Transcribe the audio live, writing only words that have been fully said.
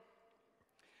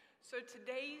So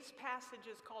today's passage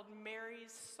is called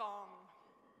Mary's Song.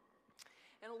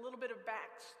 And a little bit of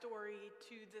backstory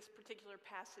to this particular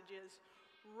passage is,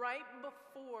 right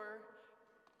before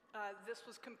this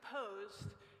was composed,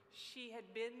 she had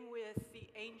been with the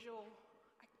angel.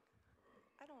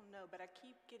 I don't know, but I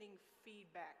keep getting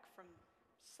feedback from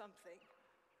something.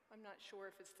 I'm not sure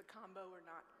if it's the combo or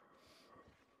not.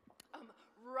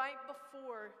 Right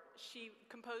before she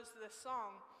composed this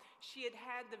song, she had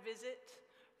had the visit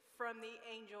from the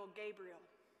angel Gabriel.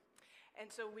 And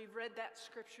so we read that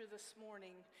scripture this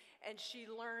morning, and she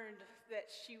learned that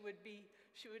she would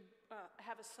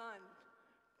have a son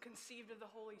conceived of the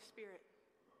Holy Spirit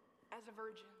as a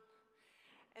virgin.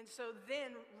 And so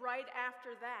then, right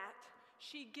after that,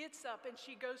 she gets up and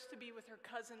she goes to be with her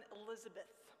cousin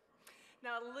Elizabeth.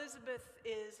 Now, Elizabeth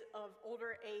is of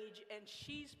older age, and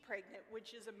she's pregnant,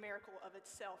 which is a miracle of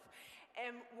itself.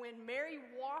 And when Mary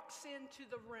walks into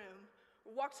the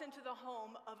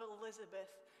home of Elizabeth,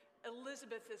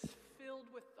 Elizabeth is filled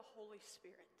with the Holy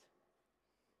Spirit.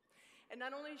 And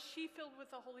not only is she filled with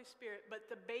the Holy Spirit, but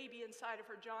the baby inside of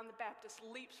her, John the Baptist,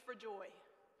 leaps for joy.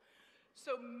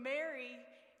 So Mary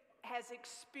has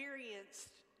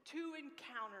experienced two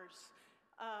encounters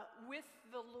with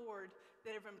the Lord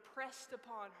that have impressed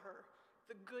upon her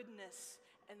the goodness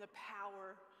and the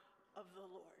power of the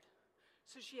Lord.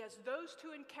 So she has those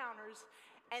two encounters,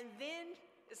 and then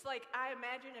it's like, I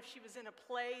imagine if she was in a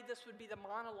play, this would be the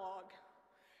monologue.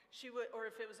 Or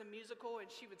if it was a musical, and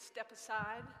she would step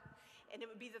aside, and it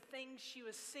would be the things she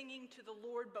was singing to the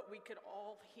Lord, but we could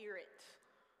all hear it.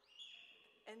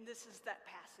 And this is that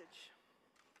passage.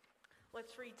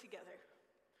 Let's read together.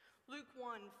 Luke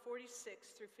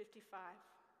 1:46 through 55.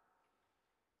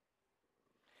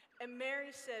 And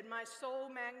Mary said, "My soul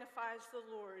magnifies the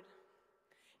Lord,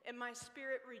 and my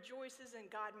spirit rejoices in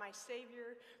God my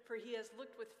Savior, for he has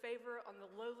looked with favor on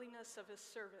the lowliness of his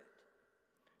servant.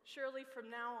 Surely from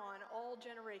now on all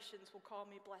generations will call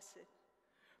me blessed.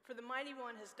 For the Mighty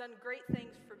One has done great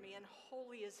things for me, and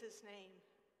holy is his name.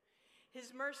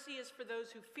 His mercy is for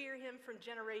those who fear him from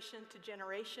generation to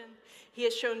generation. He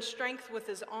has shown strength with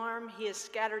his arm. He has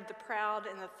scattered the proud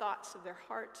in the thoughts of their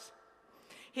hearts.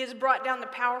 He has brought down the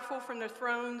powerful from their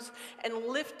thrones and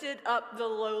lifted up the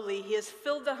lowly. He has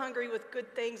filled the hungry with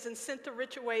good things and sent the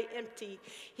rich away empty.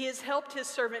 He has helped his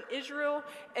servant Israel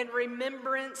in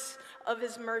remembrance of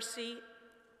his mercy,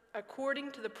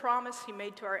 according to the promise he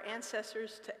made to our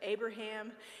ancestors, to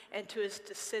Abraham, and to his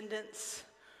descendants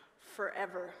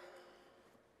forever."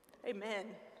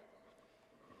 Amen.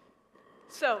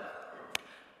 So,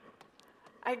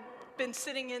 I've been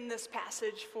sitting in this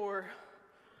passage for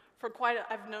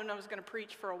I've known I was going to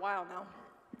preach for a while now.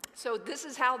 So this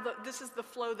is the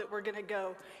flow that we're going to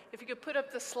go. If you could put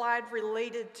up the slide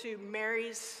related to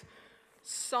Mary's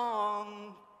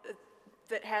song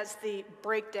that has the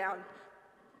breakdown.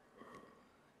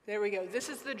 There we go. This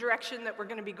is the direction that we're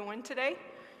going to be going today.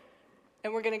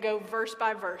 And we're going to go verse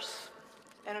by verse.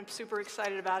 And I'm super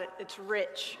excited about it. It's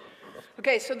rich.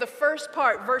 Okay, so the first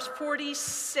part, verse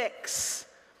 46.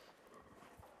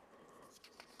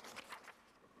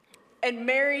 And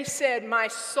Mary said, "My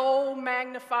soul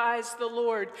magnifies the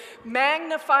Lord."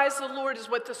 Magnifies the Lord is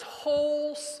what this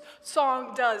whole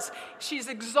song does. She's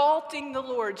exalting the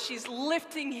Lord. She's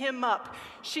lifting him up.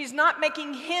 She's not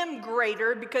making him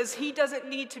greater because he doesn't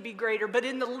need to be greater. But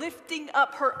in the lifting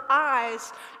up, her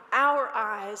eyes, our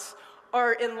eyes,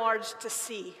 are enlarged to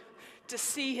see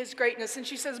his greatness. And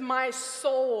she says, "My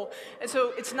soul." And so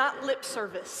it's not lip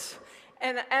service.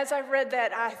 And as I read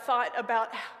that, I thought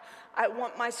about, I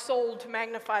want my soul to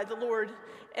magnify the Lord.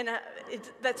 And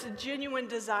that's a genuine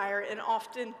desire. And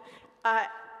often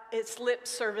it's lip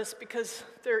service because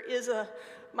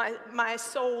my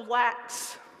soul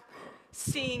lacks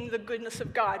seeing the goodness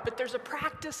of God. But there's a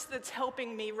practice that's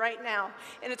helping me right now.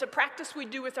 And it's a practice we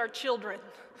do with our children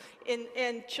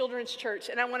in children's church.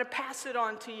 And I want to pass it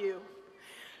on to you.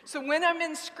 So when I'm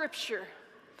in Scripture,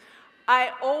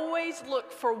 I always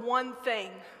look for one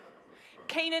thing.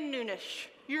 Kanan Noonish,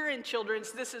 you're in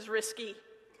children's. This is risky.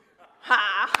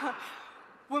 Ha!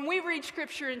 When we read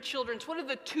Scripture in children's, what are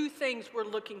the two things we're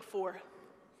looking for?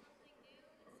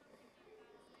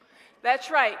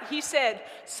 That's right. He said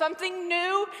something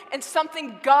new and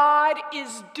something God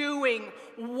is doing.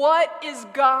 What is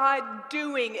God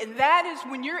doing? And that is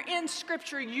when you're in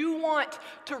Scripture, you want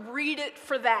to read it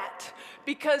for that.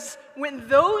 Because when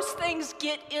those things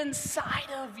get inside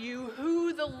of you,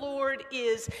 who the Lord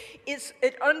is,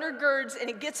 it undergirds and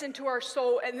it gets into our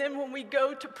soul. And then when we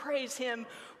go to praise him,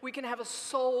 we can have a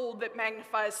soul that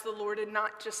magnifies the Lord and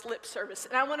not just lip service.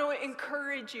 And I want to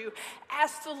encourage you,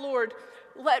 ask the Lord,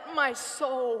 Let my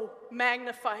soul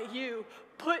magnify you.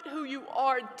 Put who you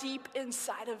are deep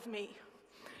inside of me.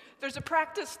 There's a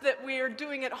practice that we are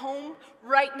doing at home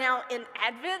right now in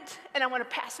Advent, and I want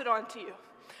to pass it on to you.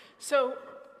 So,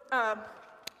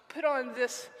 put on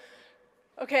this.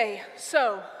 Okay,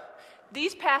 so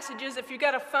these passages, if you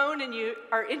got a phone and you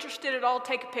are interested at all,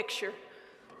 take a picture.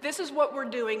 This is what we're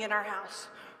doing in our house.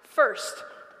 First,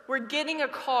 we're getting a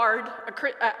card.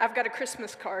 I've got a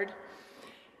Christmas card.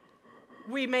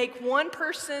 We make one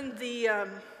person the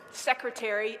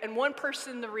secretary and one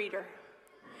person the reader.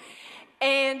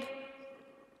 And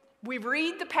we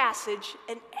read the passage,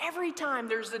 and every time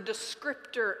there's a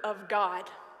descriptor of God.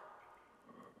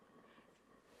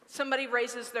 Somebody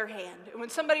raises their hand. And when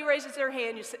somebody raises their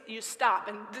hand, you stop.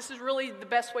 And this is really the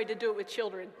best way to do it with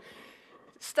children.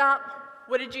 Stop.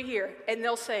 What did you hear? And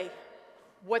they'll say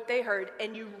what they heard.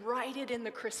 And you write it in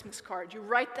the Christmas card. You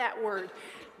write that word.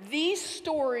 These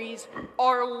stories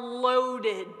are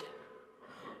loaded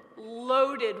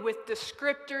with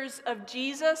descriptors of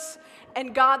Jesus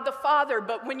and God the Father.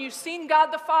 But when you've seen God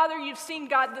the Father, you've seen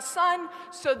God the Son,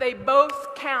 so they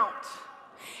both count.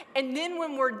 And then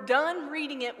when we're done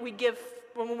reading it,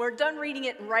 when we're done reading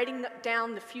it and writing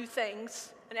down the few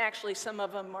things, and actually some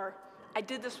of them are, I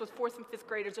did this with 4th and 5th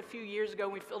graders a few years ago,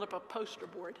 and we filled up a poster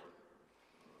board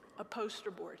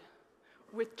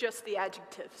with just the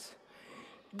adjectives.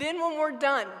 Then when we're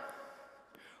done,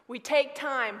 we take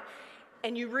time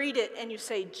and you read it and you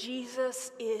say,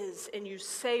 Jesus is, and you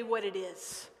say what it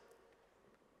is.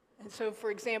 And so,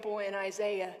 for example, in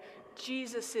Isaiah,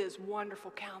 Jesus is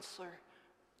wonderful counselor.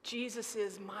 Jesus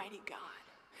is mighty God.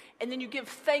 And then you give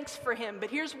thanks for him. But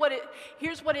here's what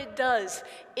it does.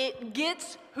 It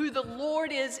gets who the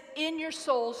Lord is in your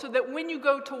soul so that when you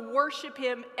go to worship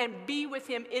him and be with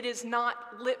him, it is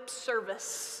not lip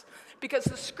service. Because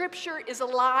the scripture is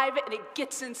alive and it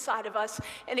gets inside of us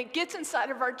and it gets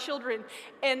inside of our children.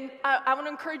 And I want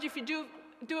to encourage you, if you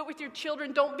do it with your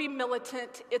children, don't be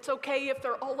militant. It's okay if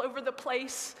they're all over the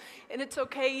place, and it's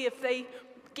okay if they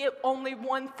get only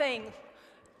one thing.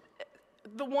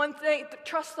 The one thing,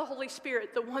 trust the Holy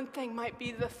Spirit, the one thing might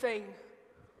be the thing.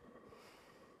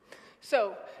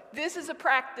 So, this is a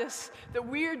practice that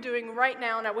we're doing right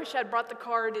now, and I wish I'd brought the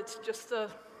card. It's just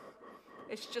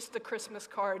the Christmas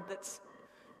card that's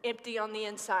empty on the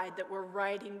inside that we're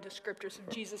writing descriptors of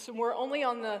Jesus. And we're only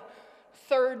on the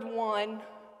third one,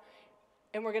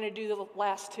 and we're going to do the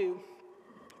last two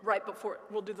right before,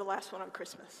 we'll do the last one on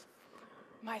Christmas.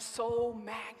 My soul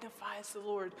magnifies the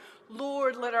Lord.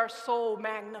 Lord, let our soul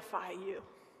magnify you.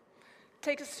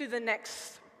 Take us to the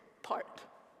next part.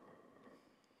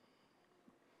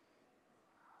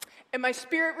 And my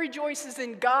spirit rejoices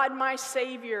in God, my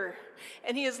Savior,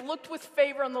 and he has looked with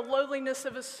favor on the lowliness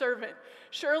of his servant.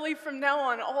 Surely from now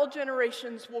on, all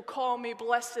generations will call me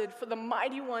blessed, for the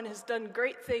mighty one has done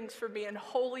great things for me, and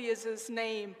holy is his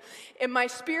name. And my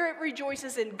spirit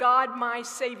rejoices in God, my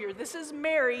Savior. This is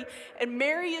Mary, and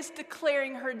Mary is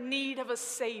declaring her need of a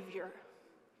Savior.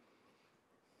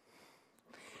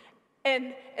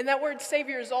 And that word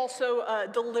Savior is also a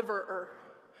deliverer,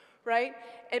 right?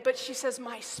 But she says,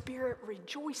 my spirit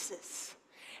rejoices.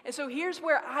 And so here's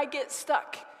where I get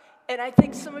stuck. And I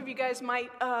think some of you guys might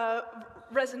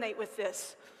resonate with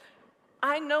this.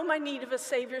 I know my need of a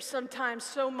Savior sometimes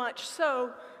so much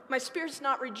so my spirit's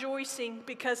not rejoicing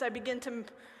because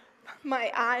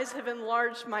my eyes have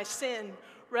enlarged my sin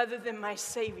rather than my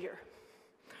Savior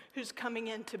who's coming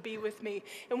in to be with me.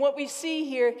 And what we see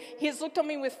here, he has looked on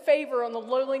me with favor on the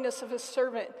lowliness of his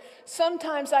servant.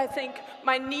 Sometimes I think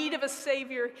my need of a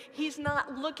Savior, he's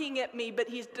not looking at me, but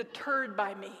he's deterred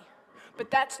by me. But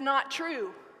that's not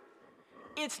true.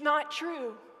 It's not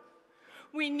true.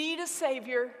 We need a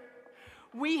Savior.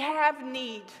 We have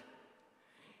need.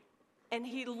 And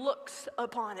he looks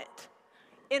upon it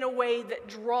in a way that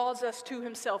draws us to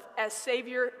himself as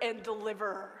Savior and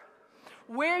deliverer.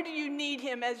 Where do you need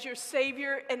him as your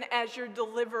Savior and as your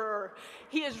deliverer?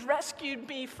 He has rescued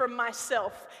me from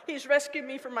myself. He's rescued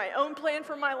me from my own plan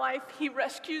for my life. He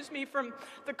rescues me from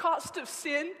the cost of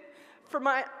sin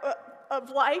of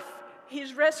life.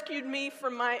 He's rescued me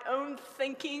from my own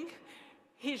thinking.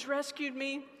 He's rescued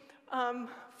me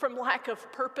from lack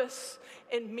of purpose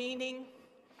and meaning.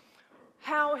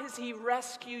 How has he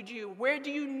rescued you? Where do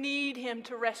you need him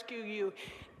to rescue you?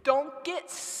 Don't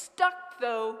get stuck,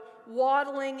 though,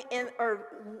 waddling in or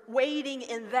wading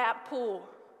in that pool.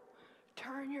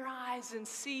 Turn your eyes and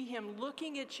see him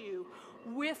looking at you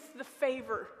with the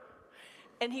favor.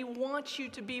 And he wants you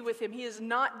to be with him. He is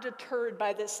not deterred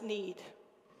by this need.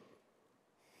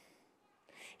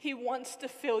 He wants to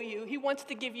fill you. He wants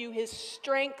to give you his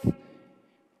strength,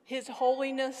 his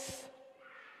holiness,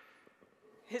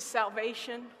 his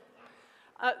salvation.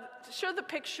 Show the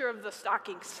picture of the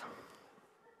stockings.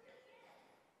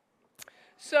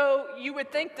 So you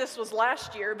would think this was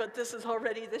last year, but this is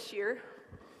already this year.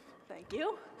 Thank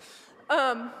you.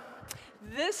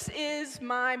 This is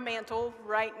my mantle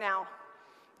right now.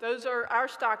 Those are our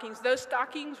stockings. Those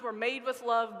stockings were made with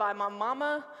love by my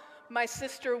mama, my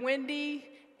sister Wendy,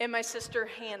 and my sister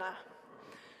Hannah.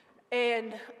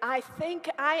 And I think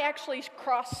I actually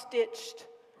cross-stitched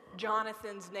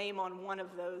Jonathan's name on one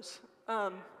of those.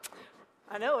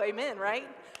 I know, amen, right?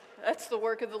 That's the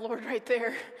work of the Lord right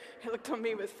there. He looked on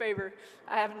me with favor.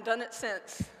 I haven't done it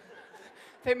since.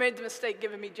 They made the mistake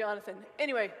giving me Jonathan.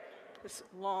 Anyway, this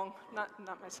long, not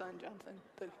my son Jonathan,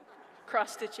 the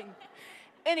cross-stitching.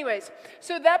 Anyways,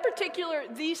 so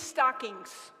these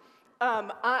stockings,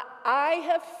 I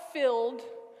have filled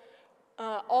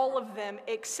all of them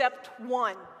except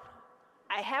one.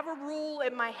 I have a rule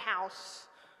in my house,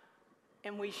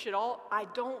 and I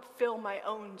don't fill my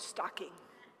own stocking.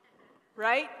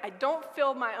 Right? I don't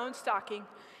fill my own stocking,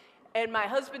 and my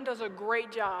husband does a great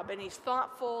job, and he's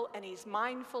thoughtful, and he's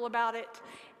mindful about it.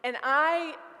 And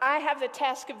I have the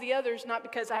task of the others, not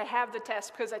because I have the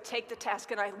task, because I take the task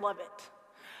and I love it.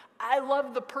 I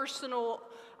love the personal,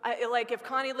 like if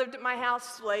Connie lived at my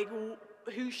house, like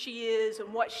who she is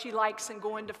and what she likes, and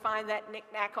going to find that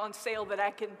knick-knack on sale that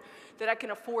I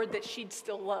can afford that she'd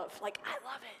still love. Like, I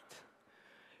love it.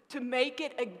 To make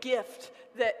it a gift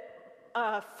that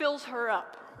fills her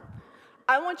up.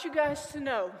 I want you guys to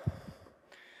know,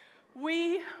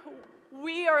 we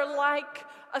are like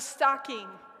a stocking.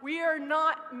 We are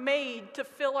not made to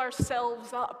fill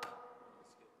ourselves up.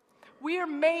 We are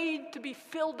made to be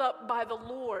filled up by the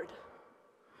Lord.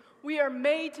 We are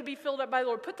made to be filled up by the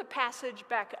Lord. Put the passage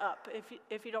back up,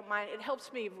 if you don't mind. It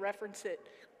helps me reference it.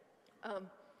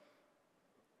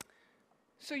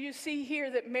 So you see here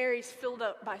that Mary's filled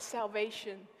up by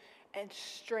salvation and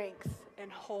strength and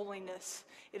holiness.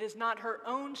 It is not her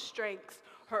own strength,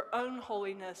 her own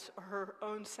holiness, or her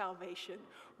own salvation.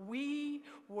 We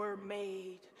were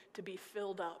made to be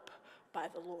filled up by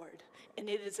the Lord. And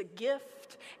it is a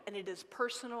gift, and it is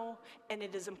personal, and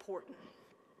it is important.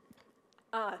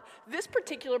 This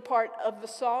particular part of the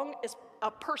song is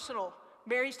a personal.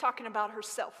 Mary's talking about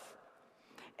herself.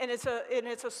 And it's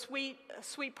a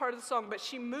sweet part of the song. But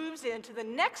she moves into the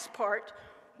next part,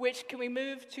 which, can we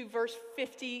move to verse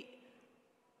 50?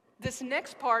 This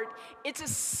next part, it's a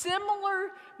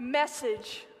similar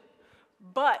message,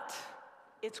 but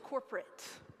it's corporate.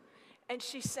 And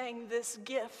she's saying, this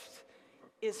gift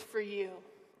is for you.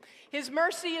 His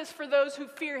mercy is for those who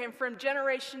fear him from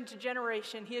generation to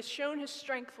generation. He has shown his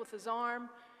strength with his arm.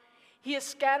 He has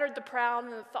scattered the proud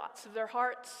in the thoughts of their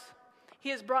hearts. He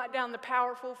has brought down the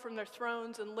powerful from their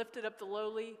thrones and lifted up the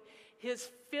lowly. He has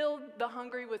filled the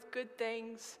hungry with good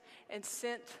things and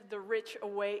sent the rich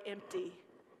away empty.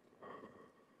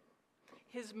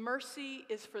 His mercy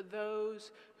is for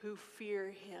those who fear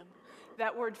him.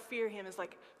 That word fear him is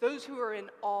like those who are in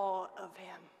awe of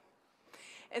him.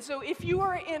 And so if you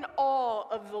are in awe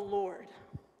of the Lord,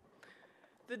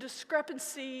 the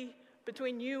discrepancy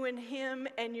between you and him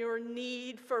and your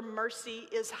need for mercy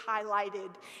is highlighted.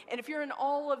 And if you're in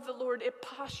awe of the Lord, it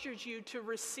postures you to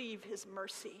receive his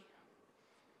mercy.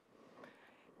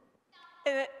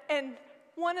 And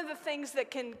one of the things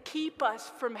that can keep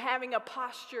us from having a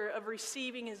posture of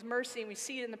receiving his mercy, and we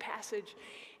see it in the passage,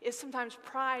 is sometimes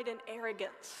pride and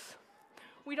arrogance.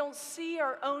 We don't see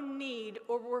our own need,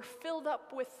 or we're filled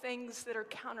up with things that are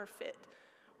counterfeit.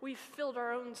 We've filled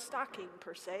our own stocking,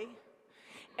 per se,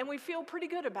 and we feel pretty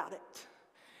good about it.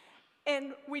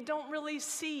 And we don't really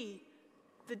see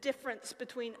the difference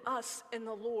between us and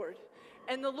the Lord.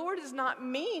 And the Lord is not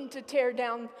mean to tear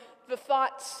down the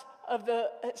thoughts of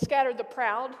scatter the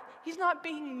proud. He's not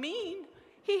being mean.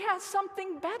 He has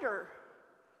something better.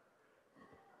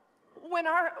 When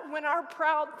our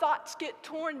proud thoughts get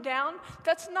torn down,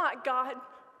 that's not God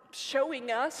showing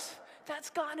us.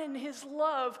 That's God in his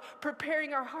love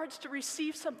preparing our hearts to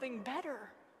receive something better,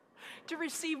 to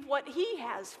receive what he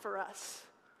has for us.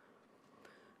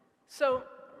 So,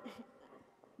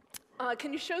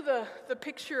 can you show the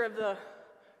picture of the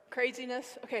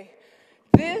craziness? Okay,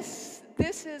 this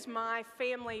is my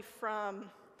family from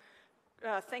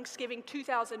Thanksgiving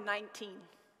 2019.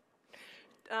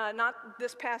 Not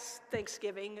this past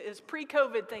Thanksgiving, is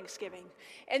pre-COVID Thanksgiving.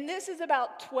 And this is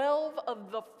about 12 of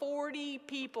the 40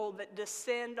 people that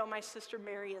descend on my sister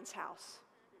Marion's house.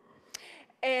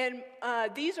 And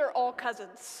these are all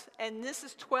cousins. And this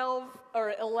is 12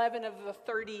 or 11 of the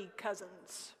 30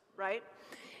 cousins, right?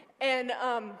 And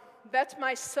that's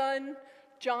my son,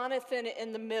 Jonathan,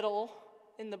 in the middle,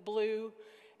 in the blue.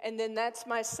 And then that's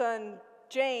my son,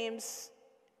 James,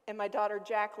 and my daughter,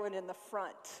 Jacqueline, in the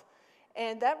front.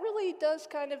 And that really does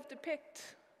kind of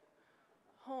depict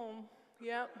home.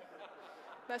 Yep.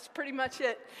 That's pretty much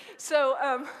it. So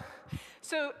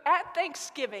at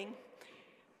Thanksgiving,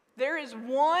 there is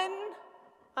one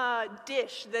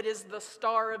dish that is the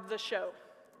star of the show.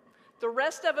 The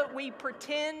rest of it we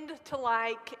pretend to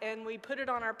like, and we put it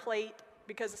on our plate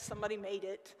because somebody made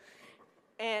it.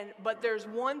 But there's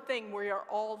one thing we are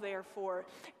all there for,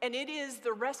 and it is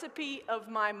the recipe of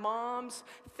my mom's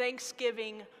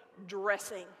Thanksgiving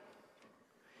dressing.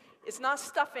 It's not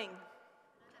stuffing.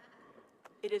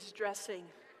 It is dressing.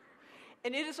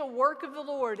 And it is a work of the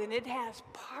Lord, and it has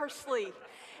parsley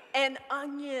and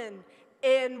onion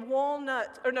and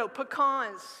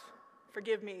pecans.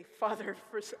 Forgive me, Father,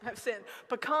 for I've sinned.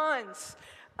 Pecans,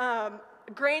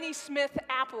 Granny Smith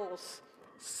apples,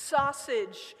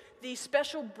 sausage, these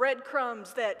special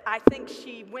breadcrumbs that I think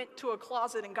she went to a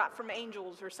closet and got from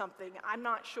Angels or something. I'm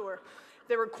not sure.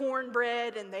 They were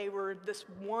cornbread, and they were this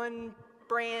one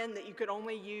brand that you could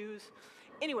only use.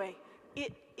 Anyway,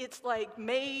 it's like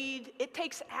made, it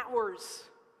takes hours.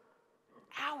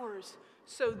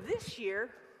 So this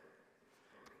year,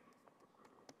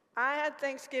 I had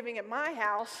Thanksgiving at my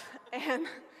house and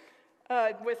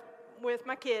with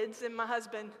my kids and my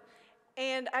husband,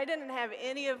 and I didn't have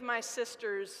any of my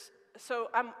sisters. So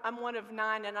I'm one of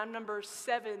 9, and I'm number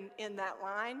 7 in that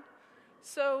line.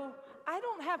 So I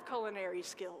don't have culinary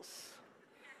skills.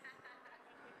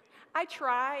 I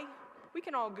try. We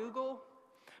can all Google.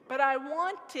 But I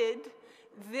wanted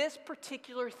this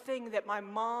particular thing that my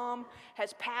mom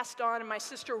has passed on, and my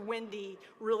sister Wendy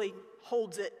really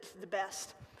holds it the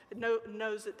best,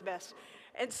 knows it the best.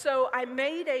 And so I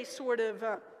made a sort of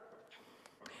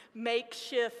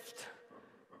makeshift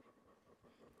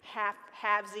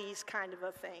halvesies kind of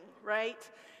a thing, right?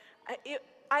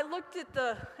 I looked at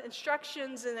the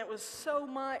instructions, and it was so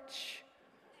much,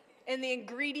 and the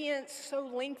ingredients so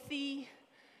lengthy,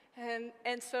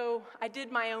 and so I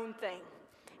did my own thing.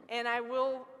 And I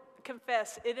will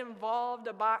confess, it involved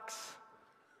a box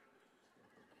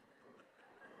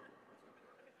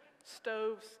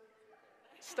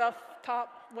stovetop.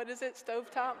 What is it?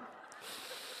 Stovetop?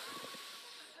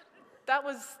 That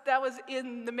was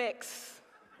in the mix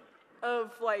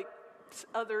of like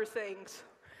other things.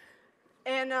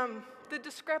 And the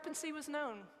discrepancy was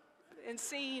known and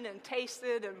seen and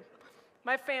tasted. And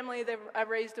my family, I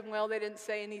raised them well. They didn't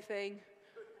say anything.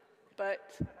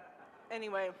 But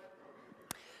anyway,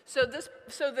 so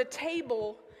the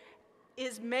table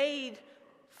is made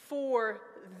for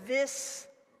this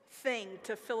thing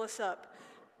to fill us up.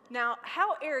 Now,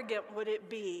 how arrogant would it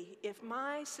be if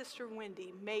my sister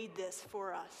Wendy made this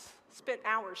for us? Spent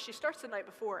hours. She starts the night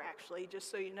before, actually,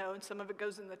 just so you know, and some of it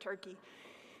goes in the turkey.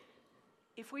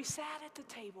 If we sat at the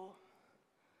table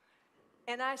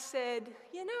and I said,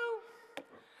 you know,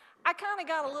 I kind of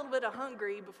got a little bit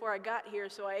hungry before I got here,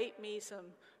 so I ate me some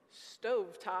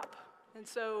stovetop, and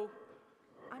so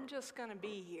I'm just going to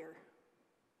be here.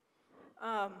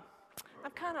 I'm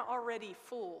kind of already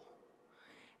full.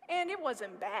 And it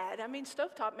wasn't bad. I mean,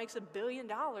 stovetop makes $1 billion.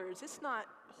 It's not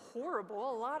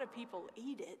horrible. A lot of people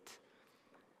eat it.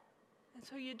 And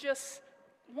so you just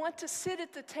want to sit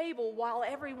at the table while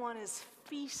everyone is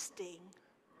feasting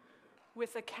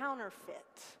with a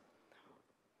counterfeit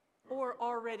or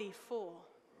already full.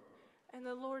 And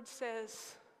the Lord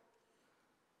says,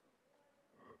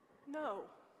 no,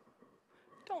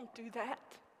 don't do that.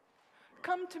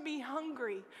 Come to me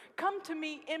hungry. Come to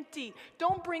me empty.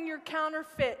 Don't bring your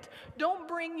counterfeit. Don't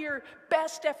bring your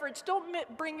best efforts. Don't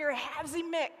bring your halvesy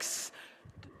mix.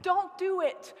 Don't do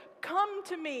it. Come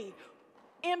to me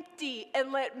empty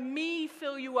and let me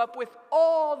fill you up with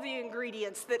all the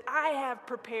ingredients that I have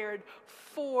prepared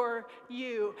for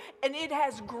you. And it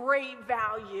has great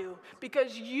value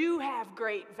because you have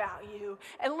great value.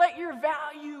 And let your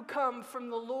value come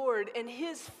from the Lord and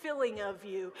His filling of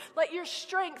you. Let your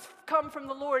strength come from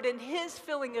the Lord and His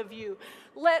filling of you.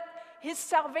 Let His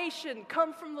salvation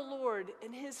come from the Lord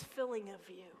and His filling of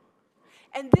you.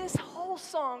 And this whole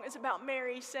song is about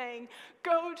Mary saying,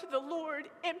 go to the Lord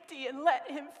empty and let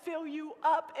Him fill you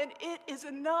up. And it is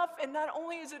enough. And not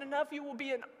only is it enough, you will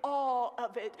be in awe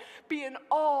of it. Be in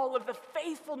awe of the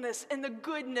faithfulness and the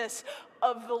goodness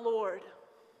of the Lord.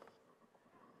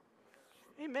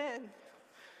 Amen.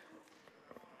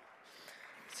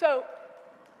 So,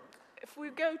 if we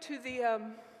go to the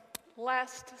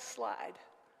last slide.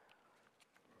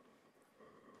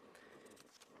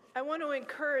 I want to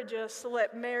encourage us to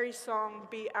let Mary's song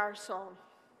be our song.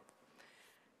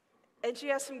 And she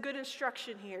has some good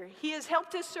instruction here. He has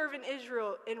helped His servant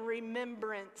Israel in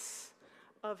remembrance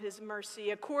of his mercy,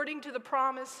 according to the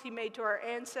promise he made to our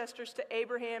ancestors, to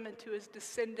Abraham and to his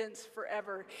descendants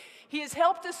forever. He has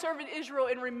helped his servant Israel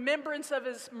in remembrance of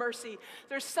his mercy.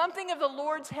 There's something of the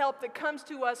Lord's help that comes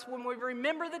to us when we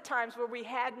remember the times where we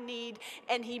had need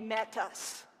and he met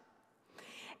us.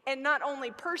 And not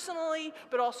only personally,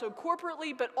 but also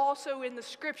corporately, but also in the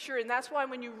scripture. And that's why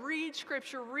when you read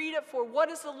scripture, read it for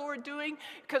what is the Lord doing?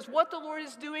 Because what the Lord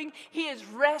is doing, he is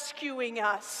rescuing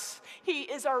us. He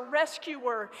is our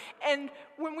rescuer. And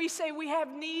when we say we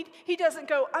have need, he doesn't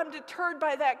go, I'm deterred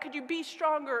by that. Could you be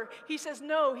stronger? He says,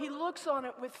 no, he looks on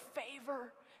it with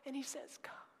favor. And he says,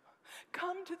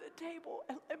 come to the table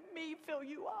and let me fill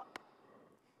you up.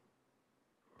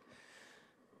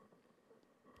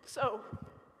 So,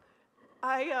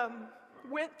 I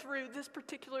went through this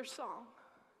particular song,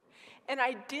 and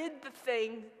I did the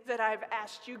thing that I've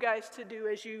asked you guys to do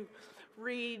as you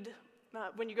read,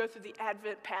 when you go through the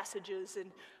Advent passages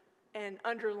and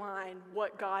underline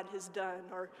what God has done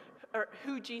or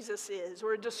who Jesus is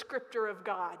or a descriptor of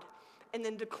God, and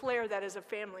then declare that as a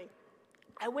family.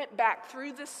 I went back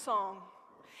through this song,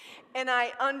 and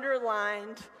I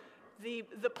underlined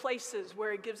the places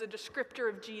where it gives a descriptor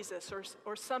of Jesus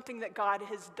or something that God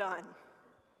has done.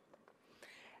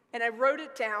 And I wrote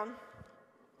it down,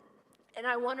 and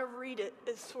I want to read it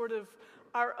as sort of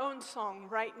our own song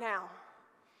right now.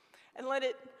 And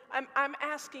I'm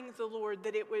asking the Lord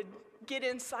that it would get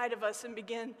inside of us and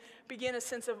begin a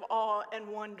sense of awe and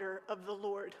wonder of the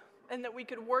Lord. And that we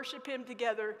could worship him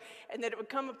together, and that it would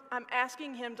come, I'm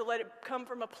asking him to let it come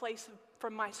from a place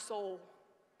from my soul.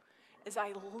 As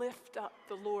I lift up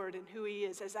the Lord and who he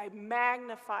is, as I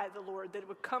magnify the Lord, that it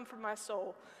would come from my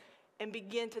soul and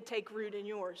begin to take root in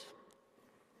yours.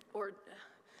 Or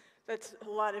that's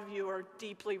a lot of you are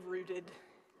deeply rooted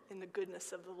in the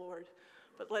goodness of the Lord,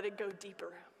 but let it go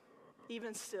deeper,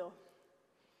 even still.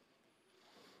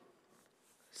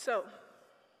 So,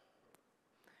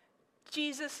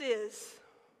 Jesus is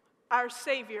our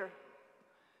Savior.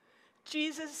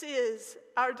 Jesus is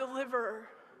our deliverer.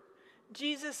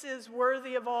 Jesus is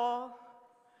worthy of all.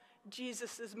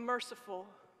 Jesus is merciful.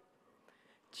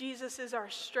 Jesus is our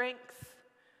strength.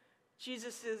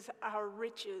 Jesus is our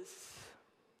riches.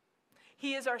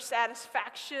 He is our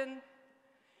satisfaction.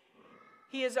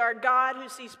 He is our God who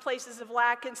sees places of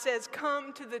lack and says,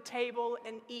 come to the table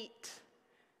and eat.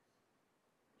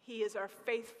 He is our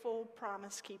faithful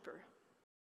promise keeper.